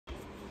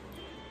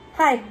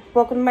Hi,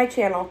 welcome to my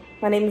channel.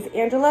 My name is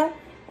Angela.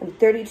 I'm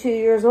 32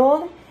 years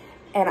old,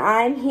 and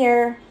I'm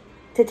here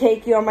to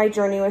take you on my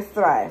journey with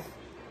Thrive.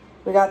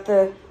 We got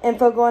the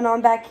info going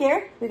on back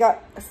here. We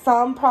got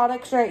some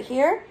products right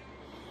here.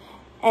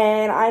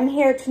 And I'm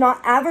here to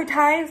not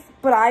advertise,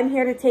 but I'm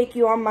here to take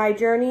you on my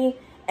journey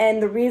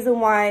and the reason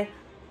why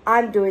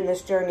I'm doing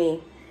this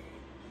journey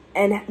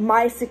and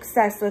my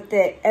success with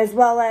it, as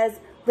well as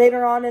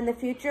later on in the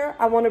future,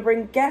 I want to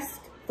bring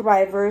guest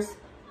Thrivers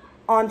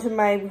onto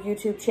my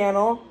YouTube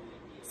channel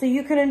so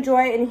you can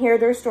enjoy and hear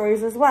their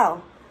stories as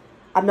well.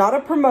 I'm not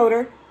a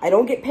promoter. I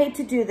don't get paid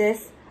to do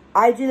this.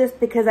 I do this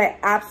because I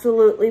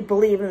absolutely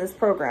believe in this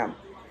program.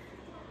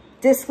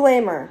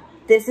 Disclaimer,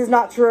 this is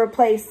not to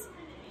replace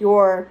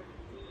your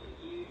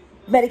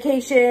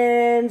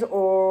medications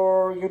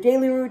or your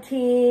daily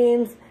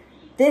routines.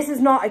 This is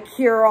not a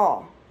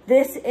cure-all.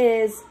 This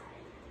is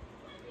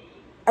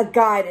a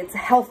guide. It's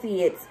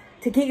healthy. It's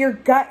to get your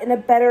gut in a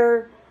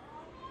better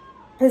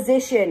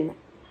position.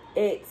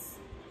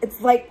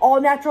 It's like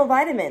all natural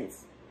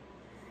vitamins.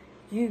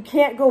 You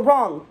can't go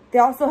wrong. They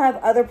also have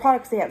other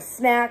products. They have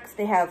snacks.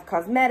 They have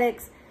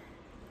cosmetics.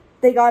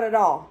 They got it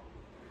all.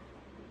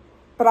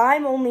 But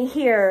I'm only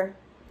here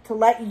to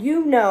let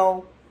you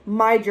know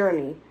my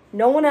journey.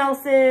 No one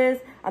else's.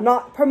 I'm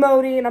not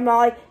promoting. I'm not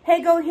like,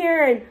 hey, go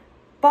here and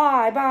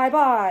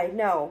buy.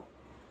 No.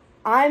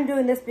 I'm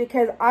doing this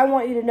because I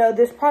want you to know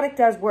this product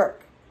does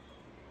work.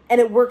 And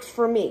it works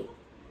for me.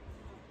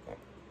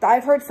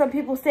 I've heard some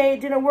people say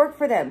it didn't work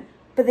for them,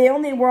 but they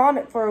only were on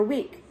it for a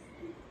week.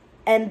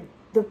 And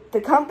the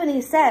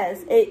company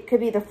says it could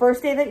be the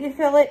first day that you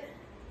feel it,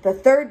 the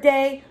third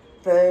day,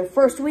 the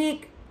first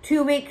week,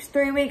 2 weeks,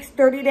 3 weeks,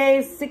 30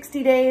 days,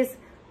 60 days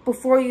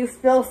before you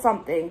feel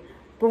something.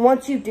 But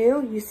once you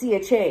do, you see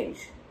a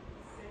change.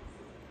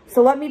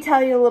 So let me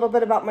tell you a little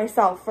bit about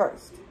myself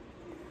first.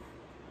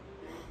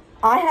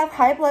 I have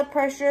high blood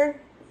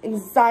pressure,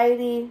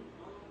 anxiety.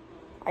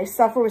 I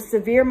suffer with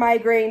severe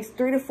migraines.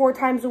 3 to 4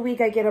 times a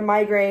week I get a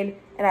migraine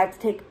and I have to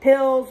take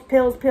pills,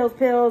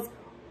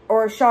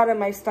 or a shot in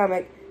my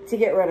stomach to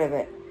get rid of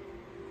it.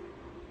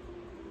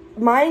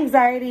 My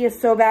anxiety is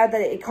so bad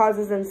that it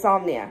causes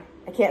insomnia.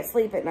 I can't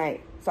sleep at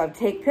night, so I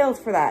take pills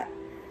for that.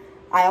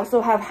 I also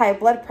have high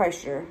blood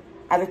pressure.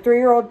 I have a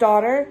 3-year-old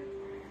daughter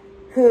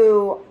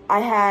who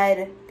I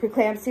had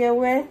preeclampsia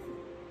with,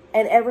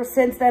 and ever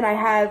since then I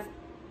have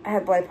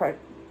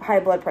high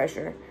blood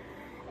pressure.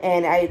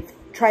 And I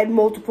tried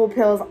multiple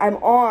pills. I'm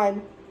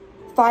on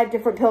 5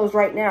 different pills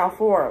right now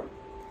for them.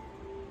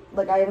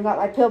 Look, I even got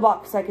my pill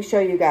box so I can show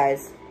you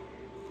guys.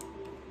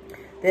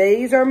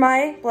 These are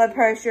my blood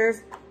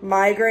pressures,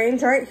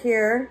 migraines right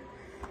here.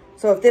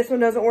 So if this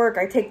one doesn't work,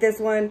 I take this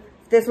one.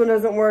 If this one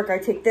doesn't work, I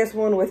take this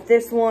one with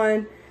this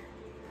one.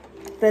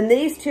 Then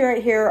these 2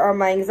 right here are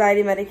my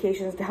anxiety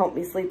medications to help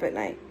me sleep at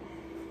night.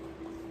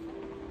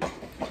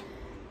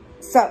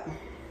 So,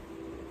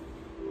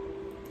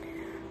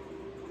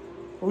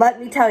 let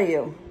me tell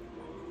you,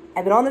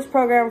 I've been on this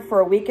program for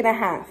a week and a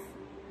half.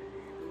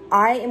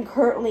 I am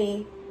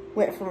currently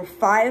went from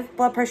 5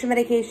 blood pressure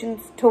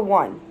medications to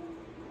 1.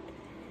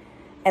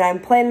 And I'm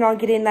planning on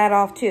getting that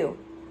off too.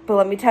 But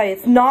let me tell you,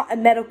 it's not a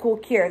medical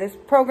cure. This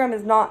program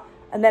is not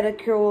a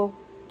medical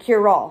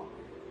cure-all.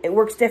 It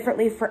works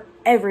differently for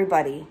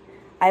everybody.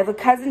 I have a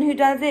cousin who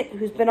does it,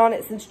 who's been on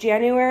it since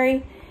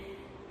January,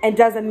 and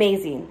does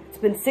amazing. It's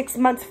been 6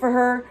 months for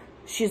her.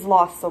 She's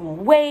lost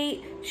some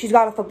weight. She's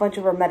got off a bunch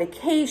of her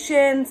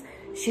medications.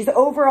 She's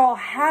overall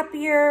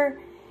happier.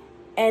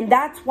 And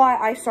that's why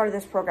I started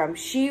this program.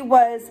 She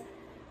was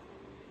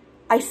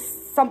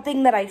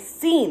something that I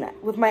seen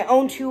with my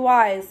own 2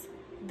 eyes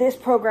this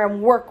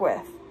program work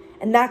with.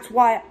 And that's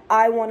why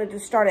I wanted to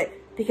start it,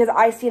 because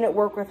I seen it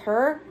work with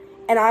her,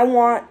 and I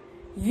want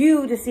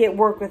you to see it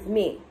work with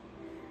me.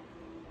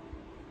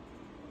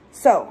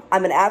 So,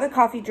 I'm an avid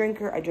coffee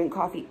drinker. I drink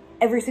coffee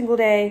every single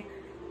day.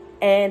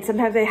 And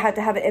sometimes I had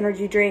to have an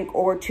energy drink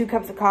or 2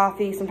 cups of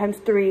coffee, sometimes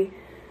 3,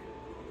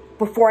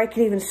 before I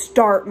can even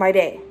start my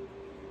day.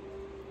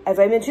 As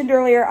I mentioned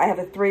earlier, I have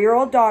a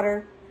 3-year-old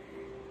daughter.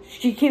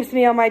 She keeps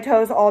me on my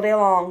toes all day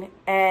long.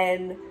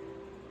 And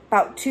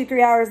about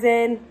 2-3 hours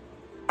in,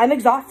 I'm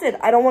exhausted.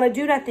 I don't want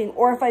to do nothing.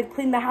 Or if I've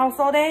cleaned the house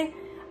all day,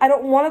 I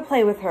don't want to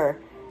play with her.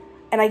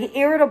 And I get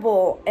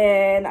irritable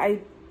and I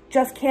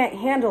just can't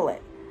handle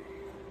it.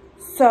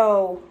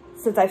 So,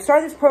 since I've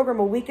started this program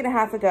a week and a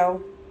half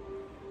ago,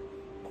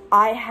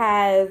 I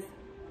have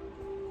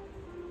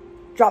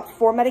dropped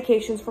 4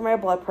 medications for my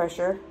blood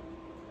pressure.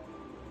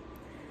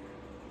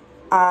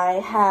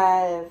 I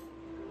have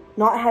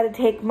not had to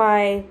take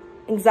my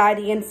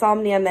anxiety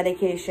insomnia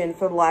medication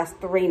for the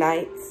last 3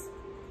 nights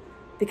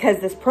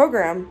because this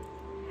program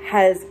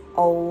has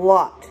a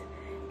lot.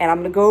 And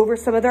I'm going to go over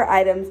some of their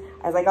items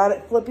as I got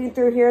it flipping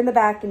through here in the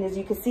back. And as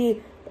you can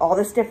see, all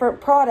this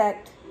different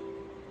product.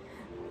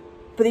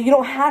 But you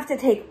don't have to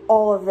take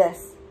all of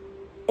this.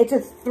 It's a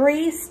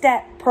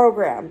 3-step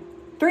program.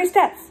 3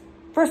 steps.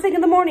 First thing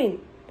in the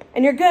morning.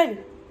 And you're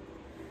good.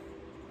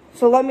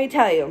 So let me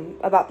tell you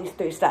about these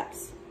 3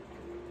 steps.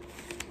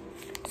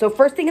 So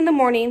first thing in the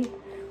morning,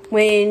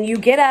 when you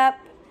get up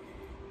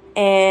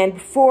and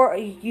before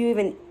you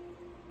even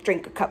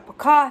drink a cup of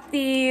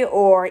coffee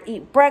or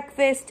eat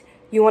breakfast,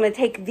 you want to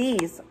take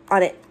these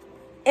on an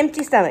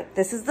empty stomach.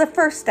 This is the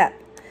first step.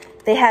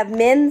 They have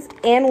men's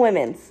and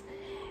women's.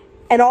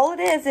 And all it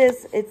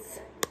is it's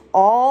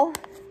all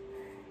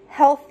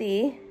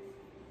healthy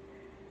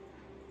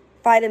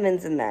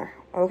vitamins in there,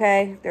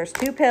 okay? There's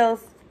 2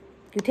 pills.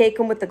 You take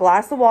them with a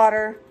glass of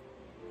water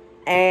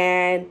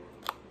and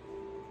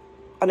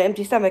on an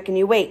empty stomach, and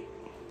you wait.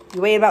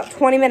 You wait about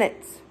 20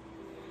 minutes.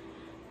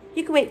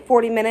 You can wait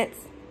 40 minutes.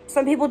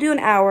 Some people do an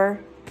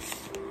hour.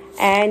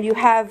 And you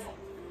have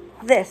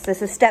this.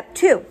 This is step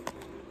 2.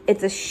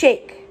 It's a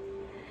shake.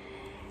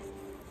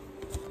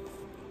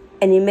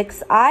 And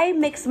I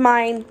mix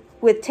mine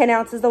with 10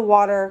 ounces of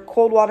water,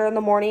 cold water in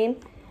the morning.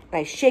 And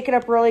I shake it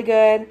up really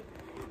good.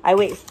 I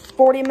wait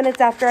 40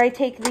 minutes after I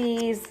take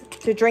these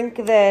to drink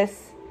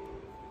this.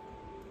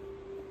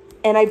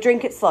 And I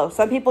drink it slow.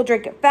 Some people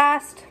drink it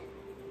fast.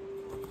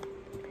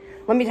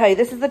 Let me tell you,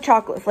 this is the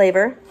chocolate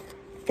flavor.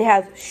 They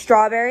have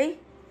strawberry.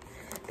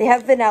 They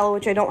have vanilla,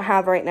 which I don't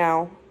have right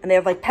now. And they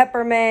have like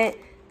peppermint.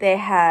 They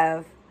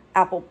have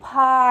apple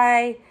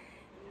pie.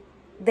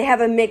 They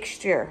have a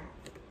mixture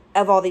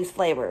of all these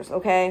flavors,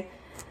 okay?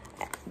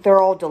 They're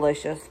all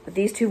delicious. But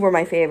these 2 were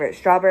my favorite,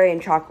 strawberry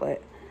and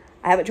chocolate.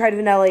 I haven't tried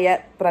vanilla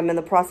yet, but I'm in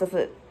the process of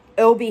it.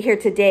 It'll be here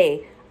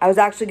today. I was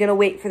actually going to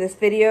wait for this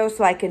video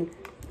so I can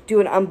do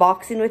an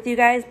unboxing with you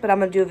guys, but I'm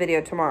going to do a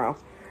video tomorrow.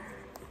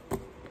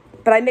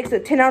 But I mix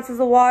it 10 ounces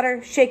of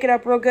water, shake it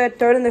up real good,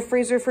 throw it in the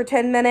freezer for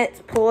 10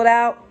 minutes, pull it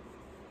out,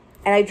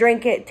 and I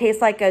drink it. It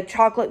tastes like a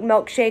chocolate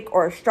milkshake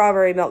or a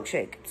strawberry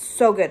milkshake. It's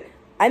so good.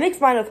 I mix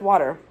mine with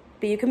water,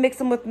 but you can mix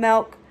them with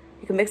milk.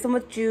 You can mix them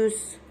with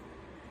juice.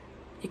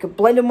 You can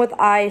blend them with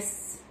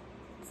ice.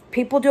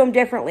 People do them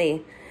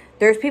differently.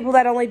 There's people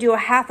that only do a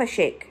half a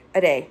shake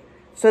a day.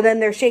 So then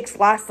their shakes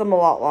last them a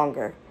lot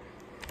longer.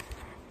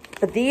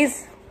 But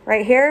these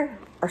right here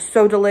are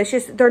so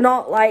delicious. They're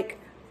not like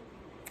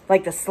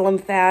the Slim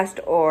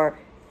Fast or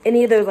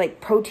any of those like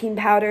protein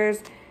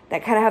powders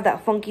that kind of have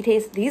that funky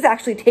taste. These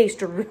actually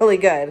taste really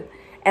good.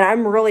 And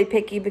I'm really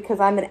picky because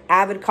I'm an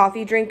avid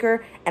coffee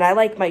drinker and I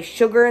like my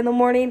sugar in the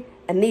morning,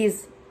 and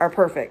these are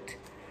perfect.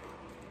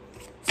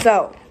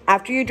 So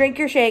after you drink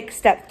your shake,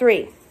 step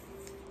 3.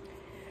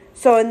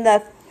 So in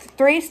the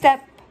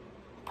 3-step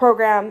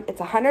program,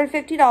 it's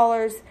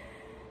 $150,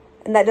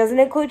 and that doesn't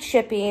include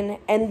shipping,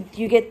 and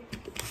you get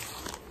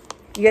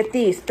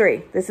these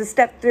 3. This is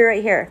step 3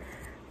 right here.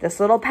 This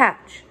little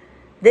patch.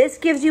 This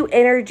gives you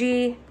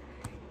energy,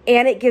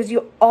 and it gives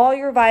you all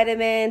your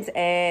vitamins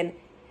and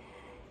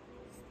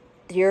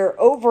your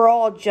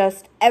overall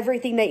just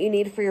everything that you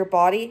need for your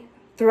body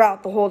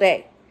throughout the whole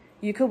day.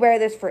 You could wear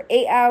this for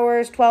 8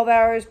 hours, 12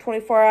 hours,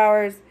 24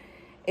 hours.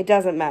 It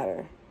doesn't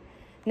matter.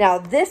 Now,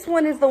 this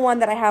one is the one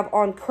that I have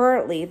on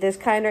currently. This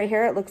kind right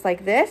here, it looks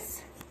like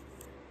this.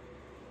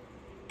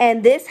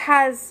 And this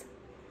has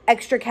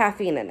extra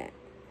caffeine in it.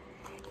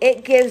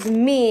 It gives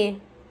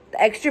me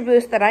the extra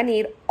boost that I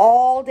need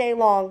all day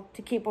long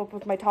to keep up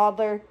with my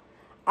toddler.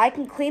 I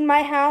can clean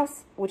my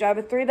house, which I have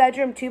a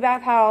 3-bedroom,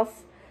 2-bath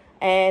house,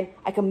 and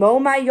I can mow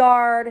my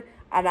yard,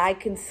 and I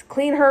can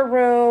clean her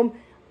room.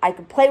 I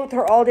can play with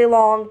her all day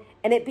long,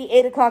 and it be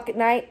 8 o'clock at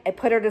night. I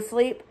put her to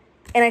sleep,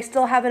 and I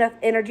still have enough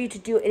energy to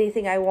do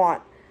anything I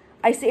want.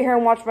 I sit here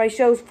and watch my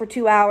shows for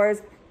 2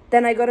 hours,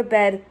 then I go to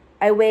bed,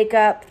 I wake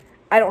up,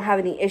 I don't have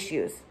any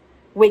issues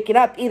waking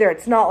up either.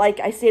 It's not like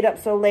I stayed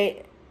up so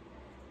late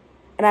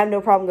and I have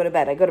no problem going to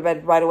bed. I go to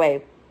bed right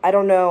away. I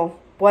don't know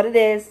what it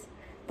is.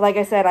 But like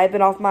I said, I've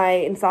been off my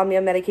insomnia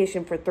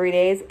medication for 3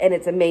 days, and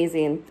it's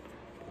amazing.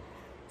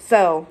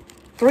 So,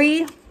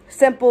 3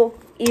 simple,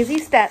 easy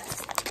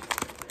steps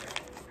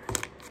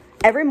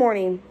every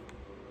morning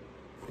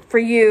for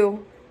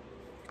you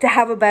to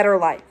have a better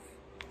life,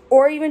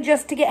 or even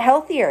just to get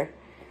healthier.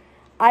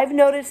 I've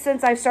noticed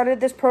since I started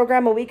this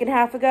program a week and a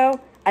half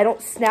ago, I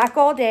don't snack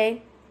all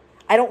day.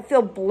 I don't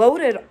feel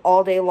bloated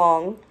all day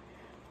long.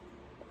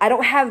 I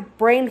don't have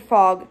brain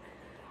fog,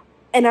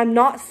 and I'm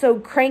not so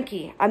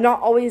cranky. I'm not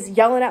always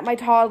yelling at my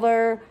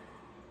toddler.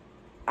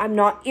 I'm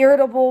not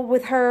irritable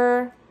with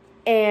her,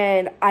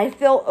 and I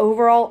feel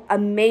overall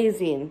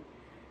amazing.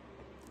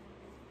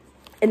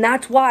 And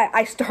that's why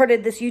I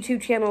started this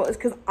YouTube channel, is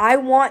because I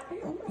want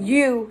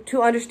you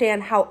to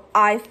understand how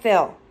I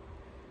feel.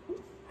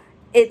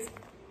 It's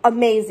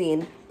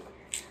amazing.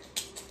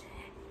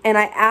 And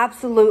I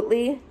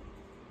absolutely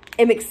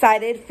am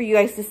excited for you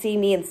guys to see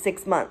me in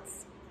 6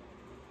 months.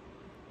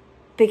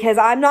 Because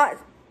I'm not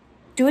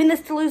doing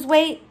this to lose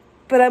weight,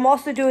 but I'm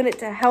also doing it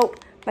to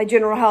help my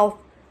general health.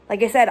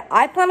 Like I said,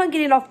 I plan on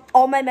getting off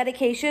all my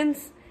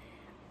medications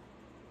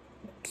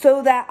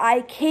so that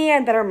I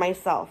can better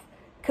myself.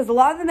 Because a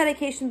lot of the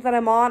medications that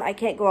I'm on, I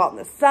can't go out in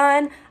the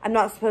sun. I'm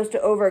not supposed to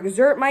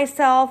overexert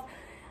myself.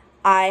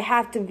 I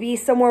have to be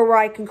somewhere where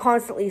I can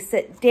constantly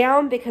sit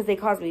down because they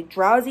cause me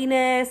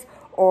drowsiness,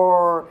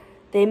 or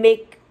they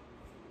make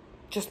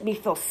just me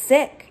feel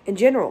sick in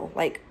general.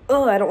 Like,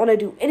 I don't want to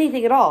do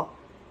anything at all.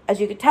 As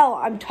you can tell,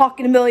 I'm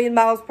talking a million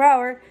miles per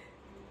hour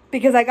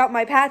because I got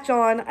my patch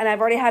on and I've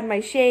already had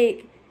my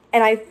shake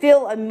and I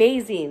feel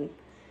amazing.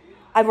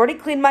 I've already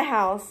cleaned my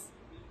house.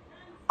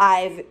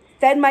 I've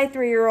fed my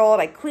 3-year-old.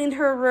 I cleaned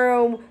her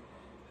room.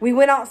 We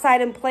went outside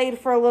and played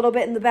for a little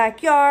bit in the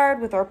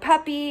backyard with our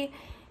puppy.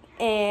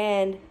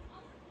 And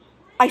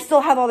I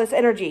still have all this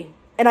energy.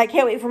 And I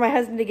can't wait for my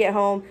husband to get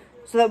home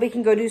so that we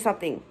can go do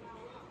something.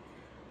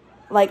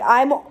 Like,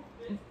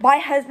 my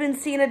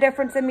husband's seen a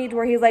difference in me to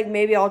where he's like,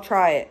 maybe I'll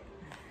try it.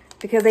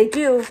 Because they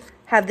do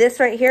have this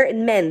right here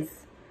in men's.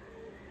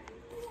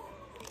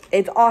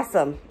 It's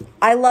awesome.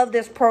 I love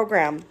this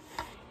program.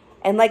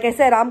 And like I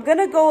said, I'm going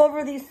to go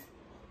over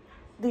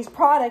these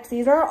products.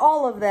 These aren't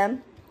all of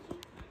them.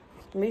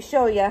 Let me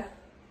show you.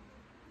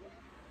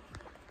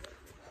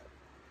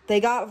 They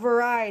got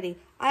variety.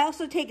 I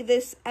also take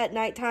this at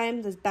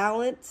nighttime, this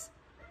Balance.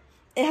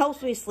 It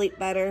helps me sleep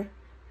better.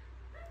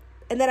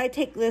 And then I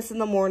take this in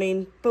the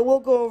morning. But we'll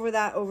go over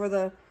that over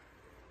the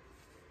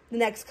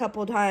next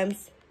couple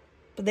times.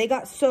 But they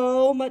got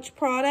so much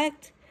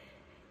product.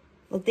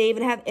 Look, they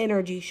even have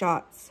energy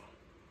shots.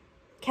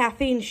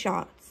 Caffeine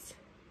shots.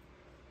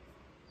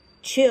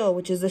 Chill,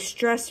 which is a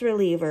stress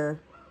reliever.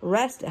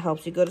 Rest, it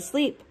helps you go to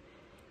sleep.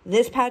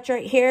 This patch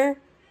right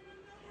here,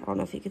 I don't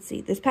know if you can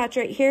see. This patch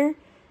right here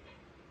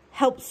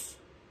helps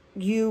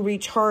you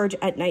recharge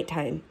at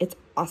nighttime. It's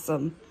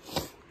awesome.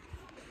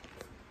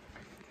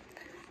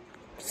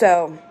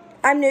 So,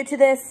 I'm new to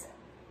this.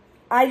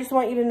 I just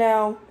want you to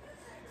know,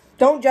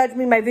 don't judge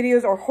me. My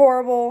videos are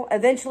horrible.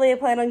 Eventually, I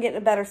plan on getting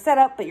a better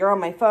setup, but you're on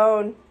my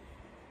phone.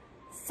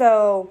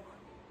 So,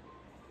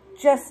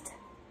 just,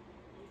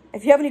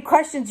 if you have any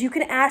questions, you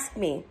can ask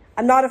me.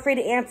 I'm not afraid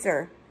to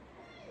answer.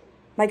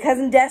 My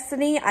cousin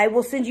Destiny, I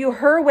will send you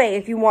her way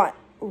if you want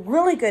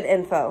really good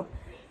info.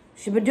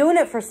 She's been doing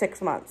it for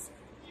 6 months.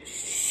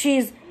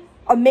 She's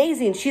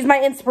amazing. She's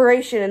my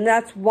inspiration, and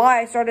that's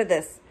why I started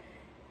this.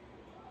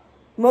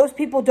 Most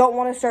people don't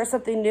want to start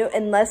something new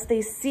unless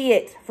they see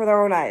it for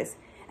their own eyes.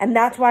 And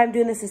that's why I'm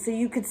doing this, is so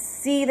you could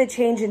see the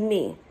change in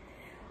me.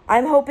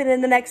 I'm hoping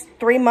in the next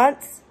 3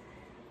 months,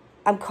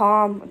 I'm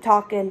calm, I'm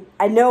talking.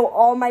 I know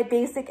all my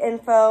basic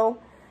info.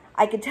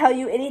 I can tell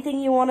you anything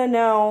you want to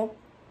know.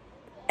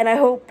 And I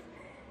hope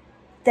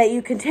that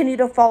you continue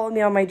to follow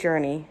me on my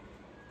journey.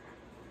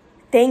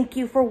 Thank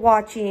you for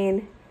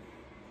watching.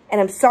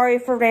 And I'm sorry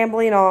for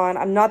rambling on.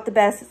 I'm not the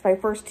best. It's my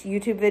first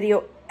YouTube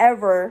video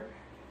ever.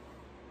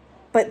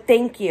 But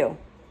thank you.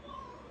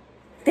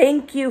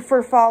 Thank you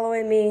for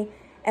following me.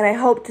 And I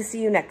hope to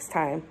see you next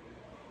time.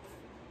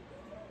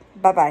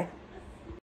 Bye-bye.